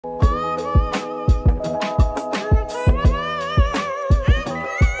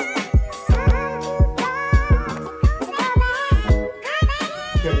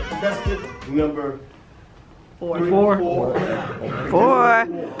Remember? Four. Woo!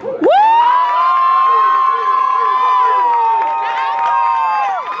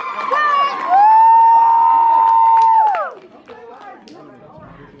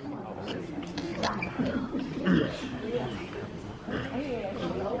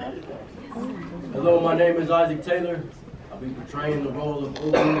 Hello, my name is Isaac Taylor. I'll be portraying the role of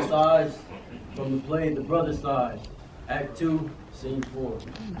Ogun Size from the play The Brother Size, Act 2, Scene 4.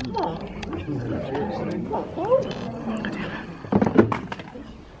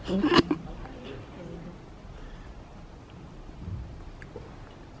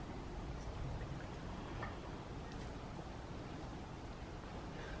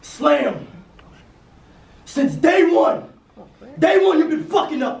 Slam! Since day one you've been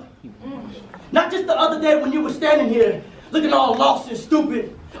fucking up. Not just the other day when you were standing here looking all lost and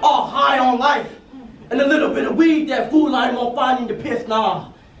stupid, all high on life, and a little bit of weed that fool I ain't gonna find in the piss.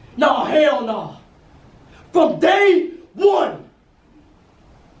 Nah, hell nah. From day one,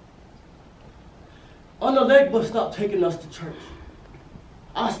 on the leg bus stopped taking us to church.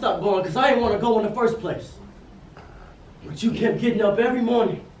 I stopped going because I didn't want to go in the first place. But you kept getting up every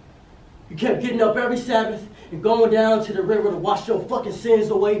morning. You kept getting up every Sabbath and going down to the river to wash your fucking sins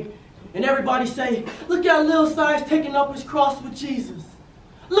away. And everybody say, look at Lil Size taking up his cross with Jesus.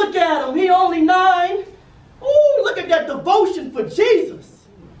 Look at him, he only 9. Ooh, look at that devotion for Jesus.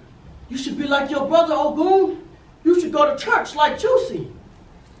 You should be like your brother Ogun. You should go to church like Juicy.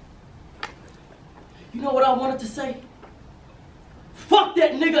 You know what I wanted to say? Fuck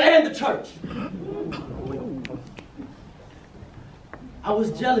that nigga and the church. I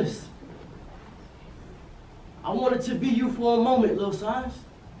was jealous. I wanted to be you for a moment, Lil Size.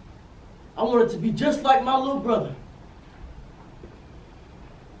 I wanted to be just like my little brother.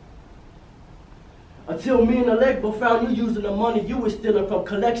 Until me and Alegbo found you using the money you were stealing from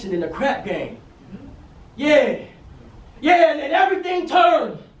collection in the crap game. Yeah, and then everything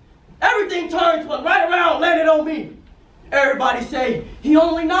turned. Everything turned, went right around, landed on me. Everybody say, he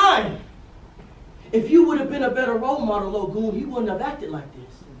only 9. If you would have been a better role model, Ogun, he wouldn't have acted like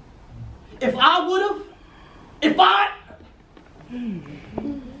this. If I would have,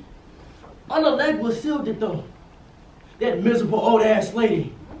 on the leg was sealed it though. That miserable old ass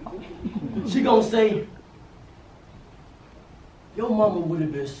lady. She gonna say, your mama would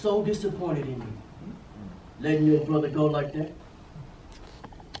have been so disappointed in you, letting your brother go like that.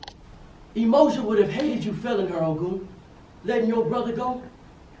 Emotion would have hated you failing her, Ogun, letting your brother go.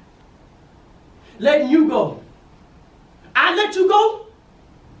 Letting you go. I let you go?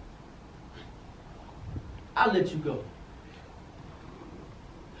 I let you go.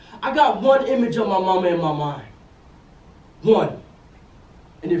 I got one image of my mama in my mind. One.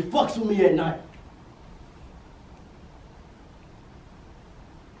 And it fucks with me at night.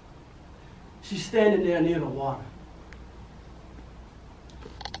 She's standing there near the water.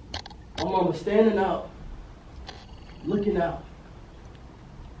 My mama standing out, looking out.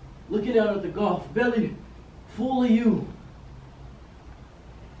 Looking out at the Gulf, belly full of you.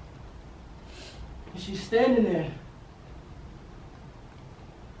 And she's standing there.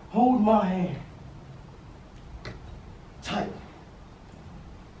 Hold my hand. Tight.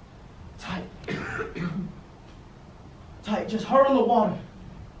 Tight. Tight. Just her in the water.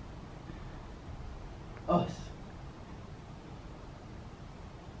 Us.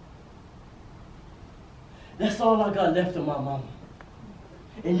 That's all I got left of my mama.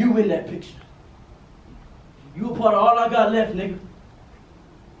 And you in that picture. You a part of all I got left, nigga.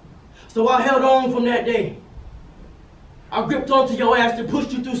 So I held on from that day. I gripped onto your ass and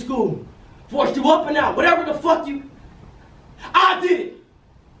pushed you through school. Forced you up and out, whatever the fuck you... I did it.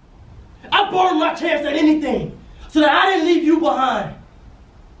 I burned my chance at anything so that I didn't leave you behind.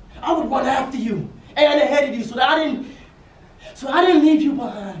 I would run after you and ahead of you so I didn't leave you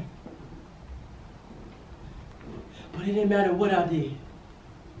behind. But it didn't matter what I did.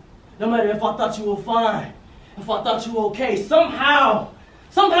 No matter if I thought you were fine, if I thought you were okay, somehow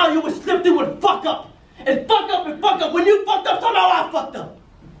you would slip through and fuck up. And fuck up and fuck up. When you fucked up, somehow I fucked up.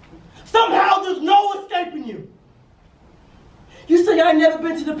 Somehow there's no escaping you. You say I ain't never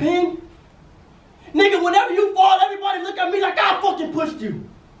been to the pen? Nigga, whenever you fall, everybody look at me like I fucking pushed you.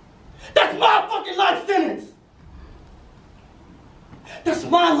 That's my fucking life sentence. That's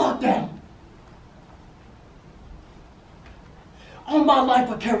my lockdown. All my life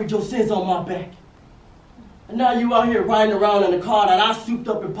I carried your sins on my back. And now you out here riding around in a car that I souped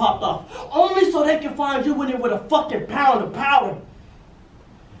up and popped off. Only so they can find you in it with a fucking pound of powder.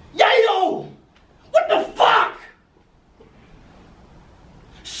 Yayo! What the fuck?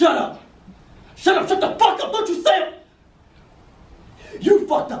 Shut up. Shut up, shut the fuck up, don't you say it. You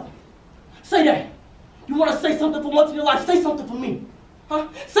fucked up. something for once in your life. Say something for me. Huh?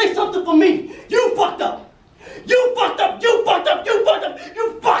 Say something for me. You fucked up. You fucked up. You fucked up. You fucked up.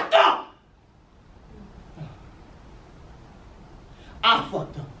 You fucked up. I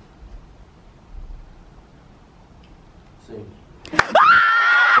fucked up. See.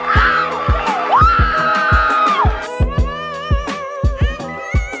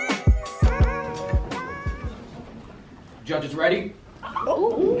 Judges ready?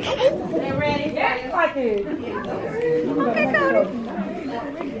 They're ready.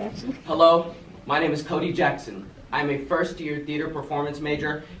 Hello, my name is Cody Jackson. I'm a first-year theater performance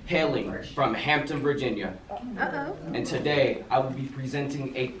major hailing from Hampton, Virginia. And today I will be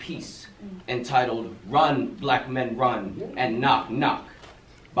presenting a piece entitled Run, Black Men Run, and Knock, Knock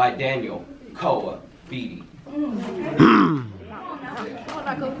by Daniel Koa Beatty.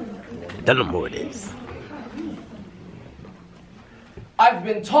 Tell them who it is. I've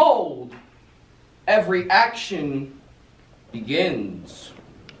been told every action begins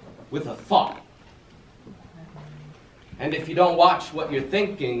with a thought. And if you don't watch what you're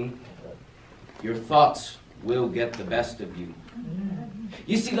thinking, your thoughts will get the best of you.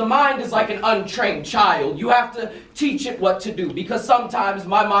 You see, the mind is like an untrained child. You have to teach it what to do, because sometimes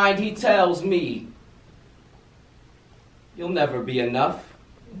my mind, he tells me, you'll never be enough.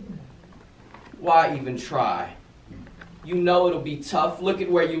 Why even try? You know it'll be tough. Look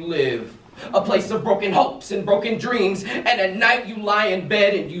at where you live. A place of broken hopes and broken dreams. And at night you lie in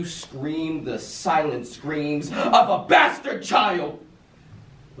bed and you scream the silent screams of a bastard child.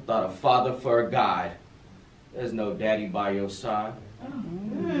 Without a father for a guide. There's no daddy by your side.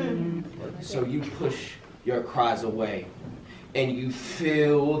 So you push your cries away. And you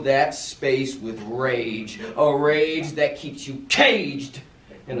fill that space with rage. A rage that keeps you caged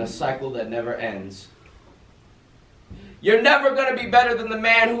in a cycle that never ends. You're never going to be better than the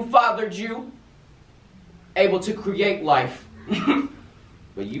man who fathered you, able to create life,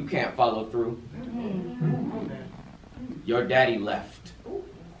 but you can't follow through. Your daddy left,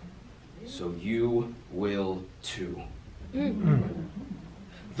 so you will too.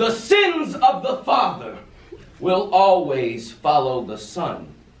 The sins of the father will always follow the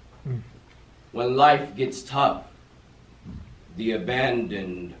son. When life gets tough, the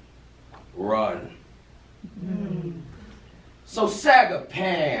abandoned run. So sag a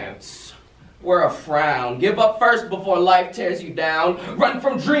pants, wear a frown, give up first before life tears you down. Run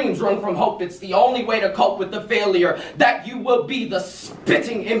from dreams, run from hope. It's the only way to cope with the failure, that you will be the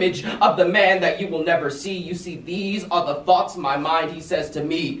spitting image of the man that you will never see. You see, these are the thoughts in my mind, he says to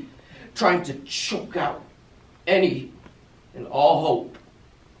me, trying to choke out any and all hope,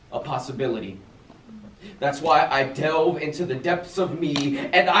 a possibility. That's why I delve into the depths of me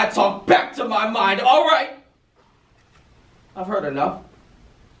and I talk back to my mind. All right. I've heard enough.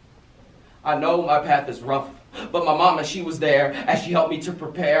 I know my path is rough, but my mama, she was there as she helped me to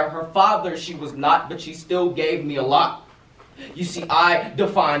prepare. Her father, she was not, but she still gave me a lot. You see, I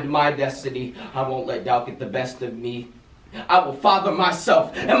defined my destiny. I won't let doubt get the best of me. I will father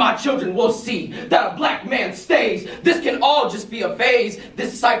myself, and my children will see that a black man stays. This can all just be a phase.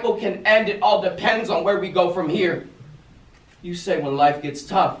 This cycle can end. It all depends on where we go from here. You say when life gets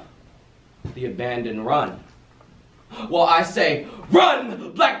tough, the abandoned run. Well, I say,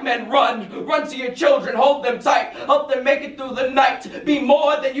 run, black men, run. Run to your children, hold them tight. Help them make it through the night. Be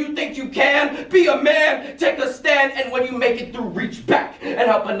more than you think you can. Be a man, take a stand, and when you make it through, reach back and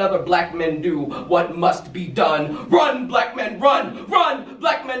help another black man do what must be done. Run, black men, run. Run,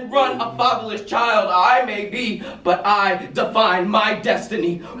 black men, run. A fatherless child I may be, but I define my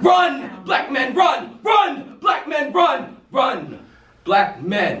destiny. Run, black men, run. Run, black men, run. Run, black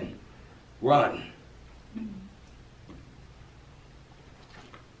men, run.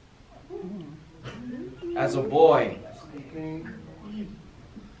 As a boy,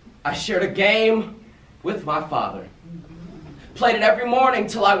 I shared a game with my father. Played it every morning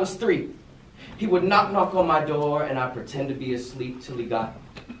till I was 3. He would knock on my door and I'd pretend to be asleep till he got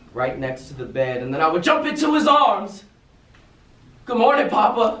right next to the bed, and then I would jump into his arms. Good morning,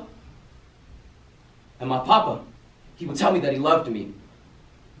 Papa. And my papa, he would tell me that he loved me.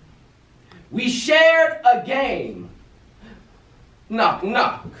 We shared a game. Knock,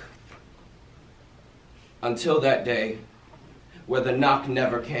 knock. Until that day where the knock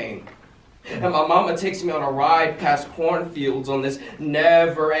never came. And my mama takes me on a ride past cornfields on this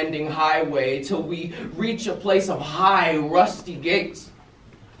never-ending highway till we reach a place of high, rusty gates.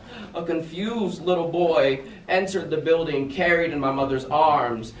 A confused little boy entered the building, carried in my mother's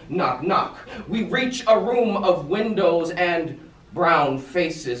arms. Knock, knock. We reach a room of windows and brown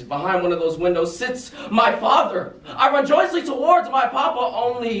faces. Behind one of those windows sits my father. I run joyously towards my papa,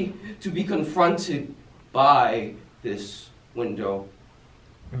 only to be confronted by this window.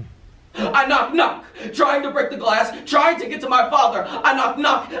 I knock, knock, trying to break the glass, trying to get to my father. I knock,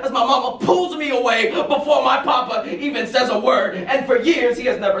 knock, as my mama pulls me away before my papa even says a word. And for years, he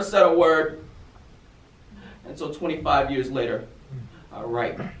has never said a word. And so 25 years later, I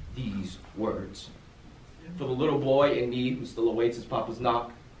write these words for the little boy in me who still awaits his papa's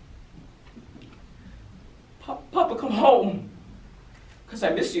knock. Papa, come home, because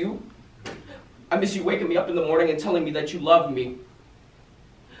I miss you. I miss you waking me up in the morning and telling me that you love me.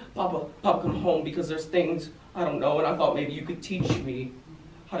 Papa, come home, because there's things I don't know, and I thought maybe you could teach me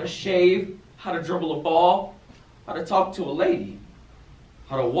how to shave, how to dribble a ball, how to talk to a lady,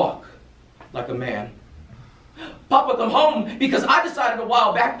 how to walk like a man. Papa, come home, because I decided a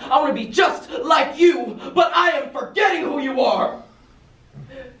while back I want to be just like you, but I am forgetting who you are.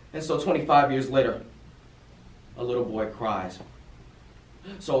 And so 25 years later, a little boy cries.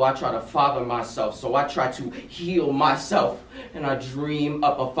 So I try to father myself, so I try to heal myself, and I dream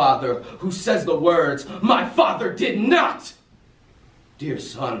up a father who says the words my father did not. Dear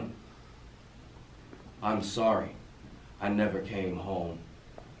son, I'm sorry I never came home.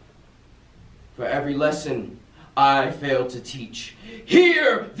 For every lesson I failed to teach,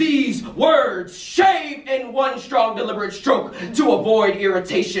 hear these words: shave in one strong deliberate stroke to avoid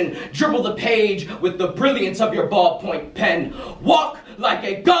irritation, dribble the page with the brilliance of your ballpoint pen, walk like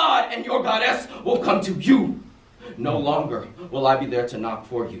a god and your goddess will come to you. No longer will I be there to knock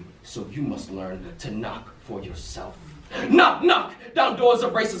for you, so you must learn to knock for yourself. Knock, knock, down doors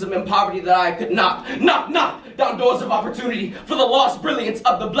of racism and poverty that I could knock. Knock, knock, down doors of opportunity for the lost brilliance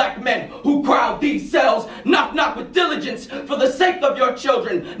of the black men who crowd these cells. Knock, knock with diligence for the sake of your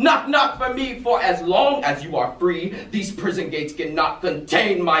children. Knock, knock for me, for as long as you are free, these prison gates cannot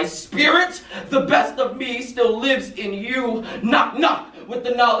contain my spirit. The best of me still lives in you. Knock, knock with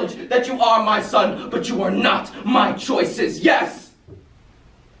the knowledge that you are my son, but you are not my choices. Yes,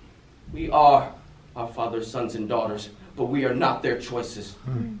 we are our father's sons and daughters, but we are not their choices.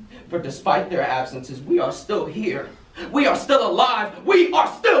 For despite their absences, we are still here. We are still alive. We are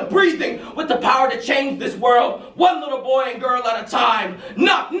still breathing with the power to change this world, one little boy and girl at a time.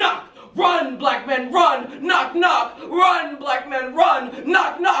 Knock, knock. Run, black men, run. Knock, knock. Run, black men, run.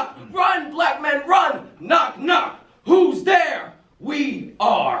 Knock, knock. Run, black men, run. Knock, knock. Who's there? We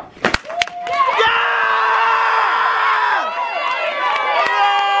are. Yeah!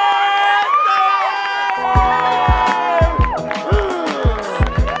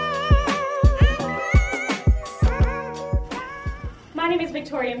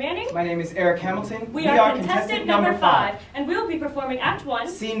 Victoria Manning. My name is Eric Hamilton. We are contestant number 5, and we'll be performing Act 1,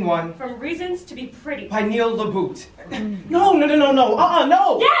 Scene 1, from Reasons to be Pretty, by Neil LaBoute. No.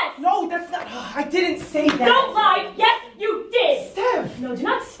 No. Yes! No, that's not. I didn't say that. Don't lie! Yes, you did! Steph! No, do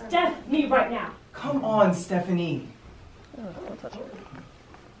not Steph me right now. Come on, Stephanie. Don't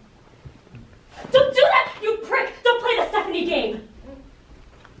do that, you prick! Don't play the Stephanie game!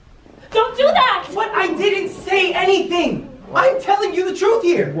 Don't do that! What? I didn't say anything! I'm telling you the truth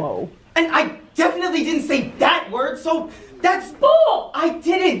here. Whoa. And I definitely didn't say that word, so that's bull! I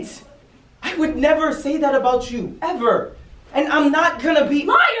didn't. I would never say that about you, ever. And I'm not gonna be...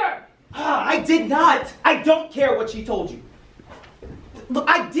 Liar! I did not. I don't care what she told you. Look,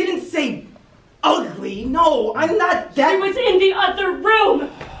 I didn't say ugly. No, I'm not that... She was in the other room,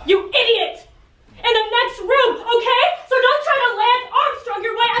 you idiot! In the next room, okay? So don't try to Lance Armstrong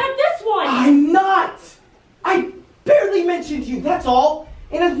your way out of this one! I'm not! I barely mentioned you, that's all.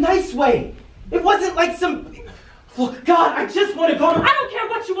 In a nice way. It wasn't like some... Look, God, I just want to go to... I don't care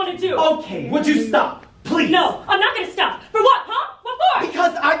what you want to do. Okay, would you stop? Please. No, I'm not going to stop. For what, huh? What for?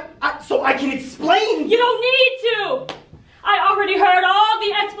 Because so I can explain. You don't need to. I already heard all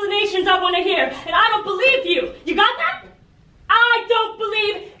the explanations I want to hear, and I don't believe you. You got that? I don't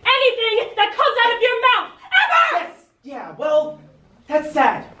believe anything that comes out of your mouth, ever! Yes, yeah, well, that's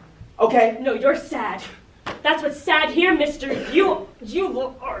sad. Okay? No, you're sad. That's what's sad here, mister. You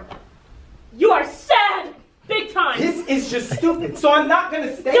are sad, big time. This is just stupid, so I'm not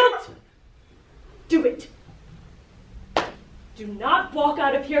gonna stay. Don't do it. Do not walk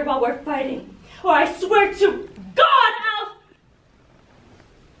out of here while we're fighting, or I swear to God,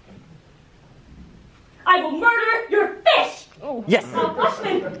 I will murder your fish. Oh. Yes.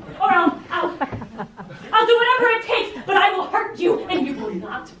 Bushman, or I'll do whatever it takes, but I will hurt you, and you will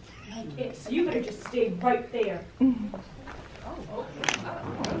not like it. So you better just stay right there.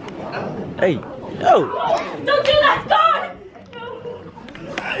 Hey, no. Don't do that, God! No.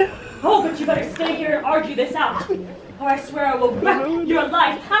 Oh, but you better stay here and argue this out, or I swear I will wreck your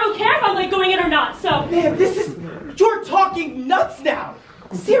life. I don't care if I'm like going in or not, so... Man, you're talking nuts now!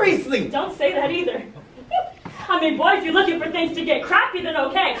 Seriously! Don't say that either. I mean, boy, if you're looking for things to get crappy, then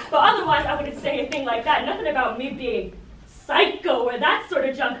okay. But otherwise, I wouldn't say anything like that. Nothing about me being psycho or that sort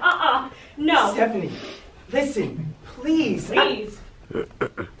of junk. No. Stephanie, listen, please. Please.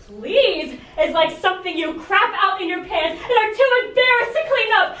 Please is like something you crap out in your pants and are too embarrassed to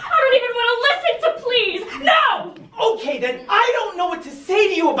clean up. I don't even want to listen to please. No! Okay, then I don't know what to say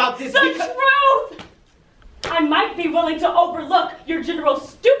to you about this. The truth! I might be willing to overlook your general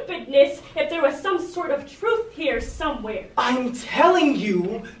stupidness if there was some sort of truth here somewhere. I'm telling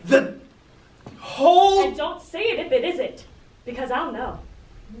you, the whole... And don't say it if it isn't, because I'll know.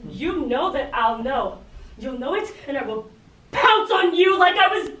 You know that I'll know. You'll know it, and I will pounce on you like I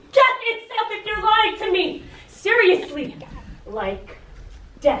was death itself if you're lying to me. Seriously, like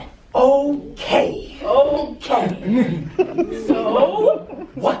death. Okay. Okay. So?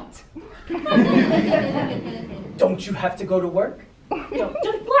 What? Don't you have to go to work? Don't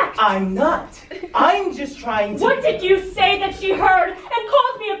deflect. I'm not. I'm just trying to... What did you say that she heard and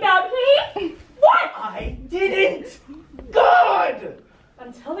called me about? What? I didn't. God!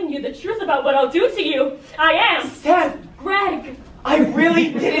 I'm telling you the truth about what I'll do to you. I am. Steph! Greg. I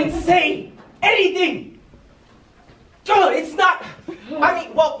really didn't say anything. God, it's not... I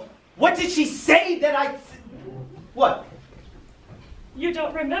mean, well, what did she say that I... What? You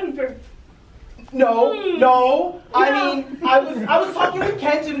don't remember. No. I mean, I was talking with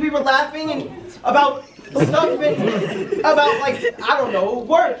Kent and we were laughing and about stuff and about, like, I don't know,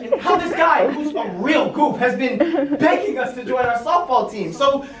 work and how this guy, who's a real goof, has been begging us to join our softball team.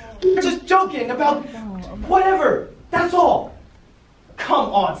 So we're just joking about whatever. That's all. Come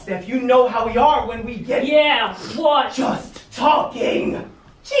on, Steph. You know how we are when we get... Yeah, what? Just talking.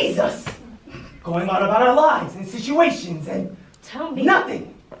 Jesus. Going on about our lives and situations and... Tell me.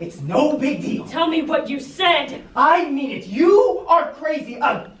 Nothing. It's no big deal. Tell me what you said. I mean it. You are crazy.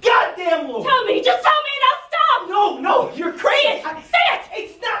 A goddamn load. Tell me. Just tell me and I'll stop. No, you're crazy. Say it. Say it.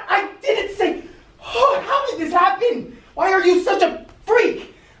 It's not. I didn't say. Oh, how did this happen? Why are you such a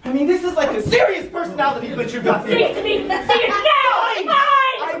freak? I mean, this is like a serious personality glitch you got. Say it to me. Say it now. Fine.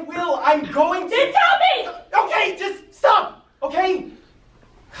 I will. I'm going to. Then tell me. Okay, just stop. Okay.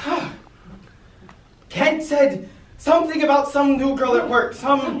 Kent said something about some new girl at work.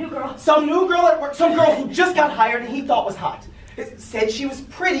 Some new girl at work. Some girl who just got hired and he thought was hot. It said she was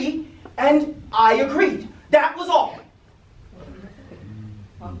pretty, and I agreed. That was all.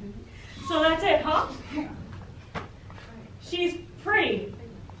 So that's it, huh? She's pretty.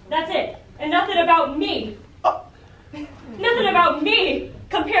 That's it. And nothing about me. Nothing about me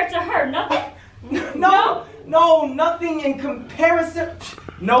compared to her. Nothing? No, nothing in comparison.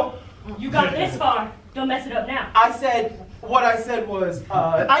 Nope. You got this far. Don't mess it up now. What I said was,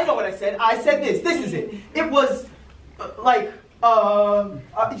 I know what I said. I said this is it. It was,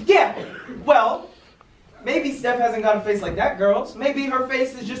 yeah, well, maybe Steph hasn't got a face like that girl's. Maybe her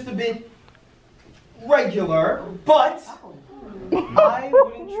face is just a bit regular, but I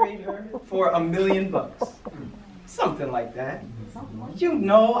wouldn't trade her for $1 million. Something like that. You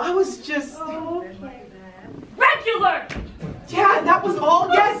know, I was just... Regular! Yeah, that was all,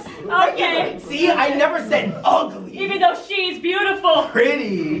 yes. Okay. See, I never said ugly. Even though she's beautiful.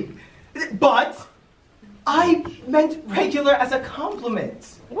 Pretty. But I meant regular as a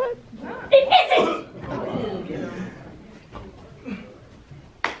compliment. What? It isn't!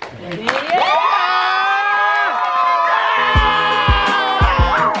 Yeah.